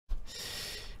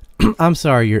I'm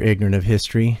sorry you're ignorant of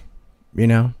history, you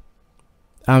know?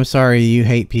 I'm sorry you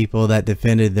hate people that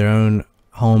defended their own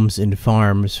homes and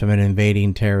farms from an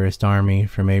invading terrorist army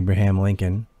from Abraham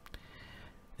Lincoln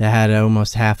that had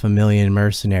almost 500,000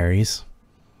 mercenaries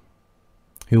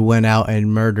who went out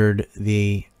and murdered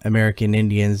the American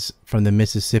Indians from the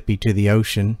Mississippi to the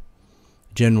ocean.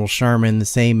 General Sherman, the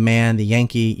same man, the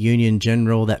Yankee Union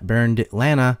general that burned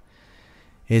Atlanta,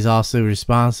 is also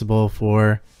responsible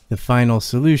for the final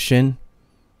solution,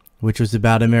 which was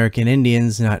about American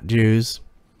Indians, not Jews.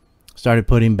 Started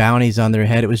putting bounties on their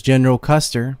head. It was General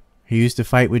Custer, who used to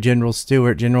fight with General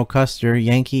Stuart. General Custer,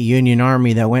 Yankee Union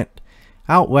Army that went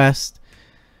out west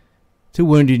to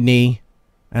Wounded Knee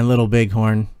and Little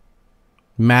Bighorn.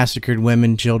 Massacred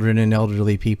women, children, and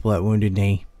elderly people at Wounded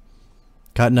Knee.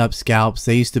 Cutting up scalps.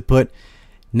 They used to put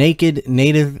naked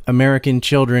Native American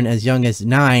children as young as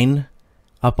 9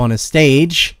 up on a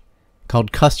stage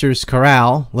called Custer's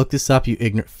Corral. Look this up, you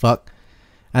ignorant fuck.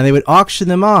 And they would auction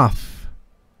them off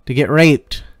to get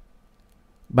raped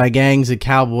by gangs of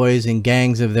cowboys and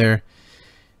gangs of their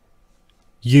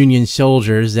Union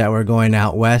soldiers that were going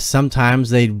out west. Sometimes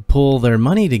they'd pull their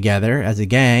money together as a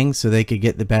gang so they could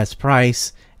get the best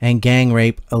price and gang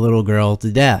rape a little girl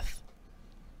to death.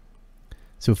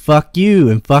 So fuck you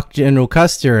and fuck General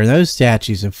Custer and those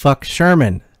statues and fuck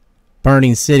Sherman.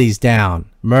 Burning cities down,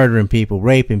 murdering people,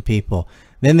 raping people.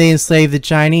 Then they enslaved the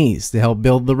Chinese to help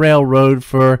build the railroad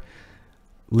for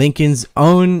Lincoln's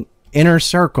own inner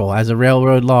circle as a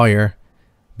railroad lawyer,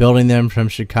 building them from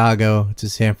Chicago to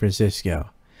San Francisco.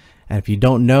 And if you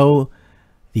don't know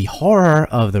the horror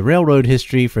of the railroad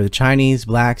history for the Chinese,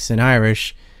 blacks, and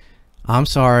Irish, I'm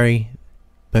sorry,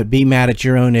 but be mad at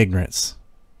your own ignorance.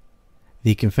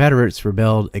 The Confederates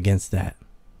rebelled against that.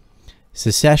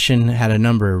 Secession had a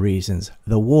number of reasons.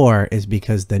 The war is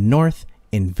because the North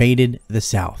invaded the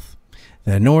South.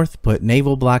 The North put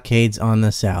naval blockades on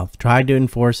the South, tried to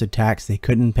enforce a tax they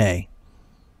couldn't pay.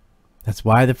 That's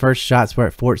why the first shots were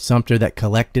at Fort Sumter that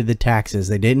collected the taxes.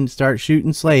 They didn't start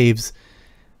shooting slaves.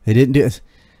 They didn't do it.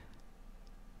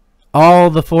 All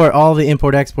the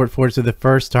import-export forts are the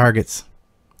first targets.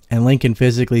 And Lincoln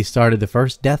physically started the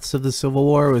first deaths of the Civil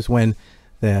War was when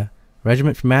the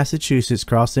regiment from Massachusetts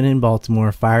crossed in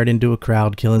Baltimore, fired into a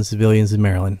crowd, killing civilians in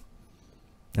Maryland.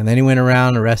 And then he went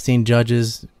around arresting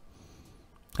judges.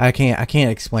 I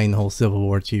can't explain the whole Civil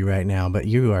War to you right now, but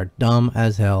you are dumb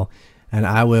as hell. And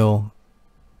I will...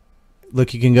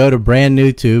 Look, you can go to brand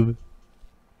new tube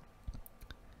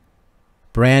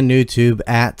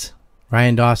at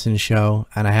Ryan Dawson Show,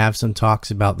 and I have some talks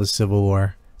about the Civil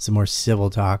War, some more civil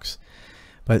talks.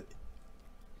 But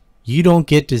you don't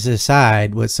get to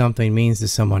decide what something means to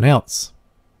someone else.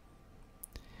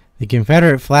 The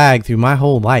Confederate flag through my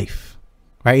whole life,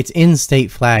 right? It's in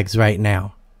state flags right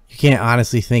now. You can't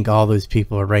honestly think all those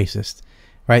people are racist,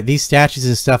 right? These statues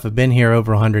and stuff have been here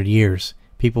over 100 years.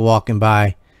 People walking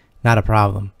by, not a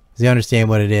problem. They understand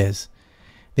what it is.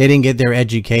 They didn't get their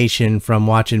education from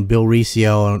watching Bill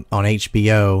Riccio on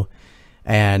HBO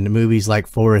and movies like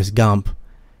Forrest Gump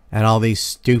and all these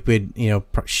stupid, you know,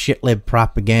 shit-lib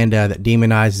propaganda that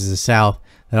demonizes the South,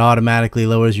 that automatically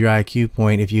lowers your IQ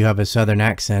point if you have a Southern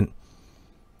accent.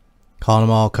 Calling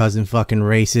them all cousin fucking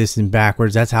racist and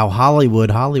backwards. That's how Hollywood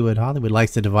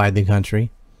likes to divide the country.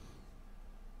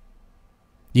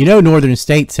 You know northern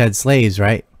states had slaves,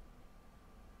 right?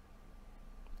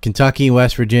 Kentucky,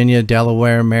 West Virginia,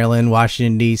 Delaware, Maryland,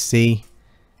 Washington, D.C.,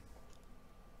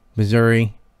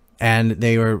 Missouri, and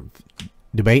they were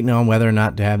debating on whether or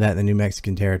not to have that in the New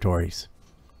Mexican territories.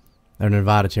 Or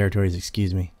Nevada territories,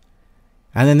 excuse me.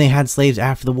 And then they had slaves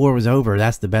after the war was over.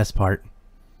 That's the best part.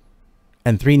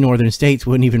 And 3 northern states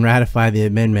wouldn't even ratify the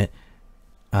amendment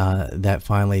that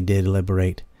finally did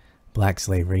liberate black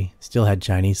slavery. Still had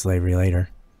Chinese slavery later.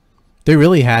 They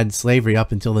really had slavery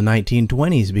up until the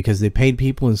 1920s because they paid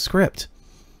people in script.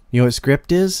 You know what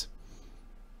script is?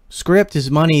 Script is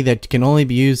money that can only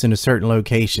be used in a certain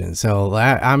location. So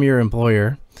I'm your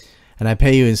employer and I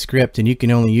pay you in script and you can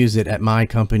only use it at my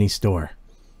company store.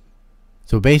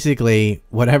 So basically,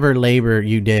 whatever labor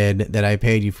you did that I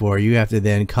paid you for, you have to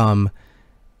then come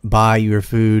buy your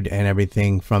food and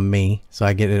everything from me. So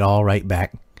I get it all right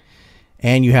back.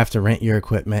 And you have to rent your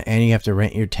equipment and you have to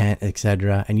rent your tent,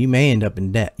 etc. And you may end up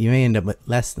in debt. You may end up with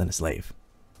less than a slave.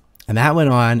 And that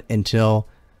went on until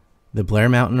the Blair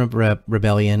Mountain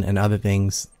Rebellion and other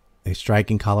things, a strike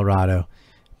in Colorado,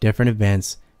 different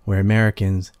events where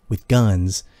Americans with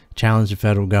guns challenged the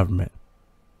federal government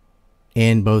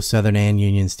in both Southern and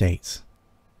Union states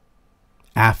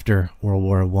after World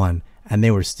War I. And they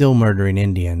were still murdering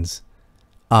Indians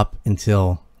up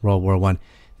until World War I.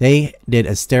 They did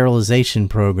a sterilization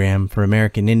program for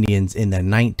American Indians in the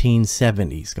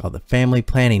 1970s called the Family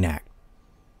Planning Act.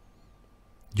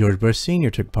 George Bush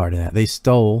Sr. took part in that. They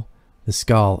stole the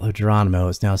skull of Geronimo.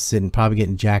 It's now sitting, probably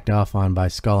getting jacked off on by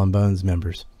Skull and Bones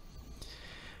members.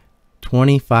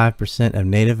 25% of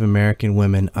Native American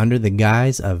women under the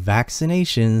guise of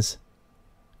vaccinations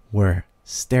were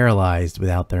sterilized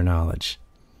without their knowledge.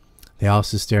 They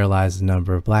also sterilized a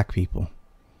number of black people.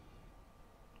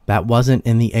 That wasn't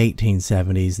in the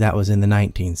 1870s. That was in the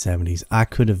 1970s. I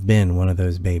could have been one of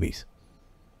those babies.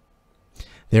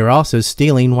 They were also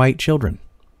stealing white children.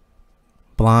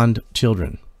 Blonde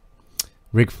children.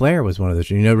 Ric Flair was one of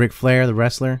those. You know Ric Flair, the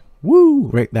wrestler? Woo!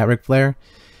 Ric Flair.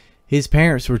 His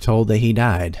parents were told that he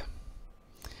died.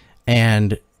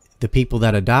 And the people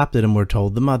that adopted him were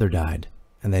told the mother died.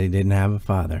 And that he didn't have a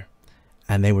father.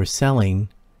 And they were selling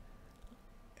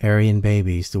Aryan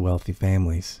babies to wealthy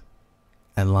families.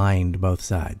 And lying to both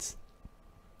sides.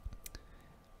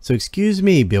 So excuse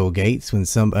me, Bill Gates, when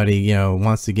somebody, you know,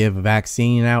 wants to give a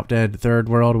vaccine out to the third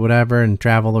world or whatever and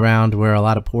travel around to where a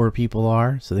lot of poor people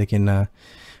are so they can,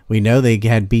 we know they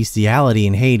had bestiality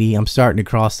in Haiti. I'm starting to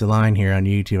cross the line here on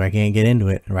YouTube. I can't get into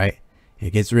it, right?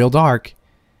 It gets real dark.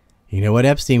 You know what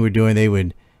Epstein were doing? They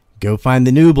would go find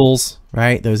the noobles,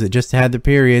 right? Those that just had their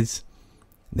periods.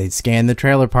 They'd scan the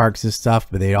trailer parks and stuff,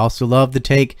 but they'd also love to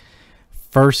take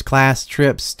first-class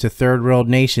trips to third world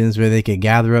nations where they could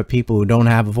gather up people who don't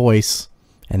have a voice,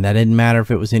 and that didn't matter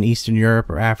if it was in Eastern Europe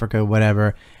or Africa,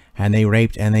 whatever, and they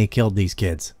raped and they killed these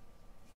kids.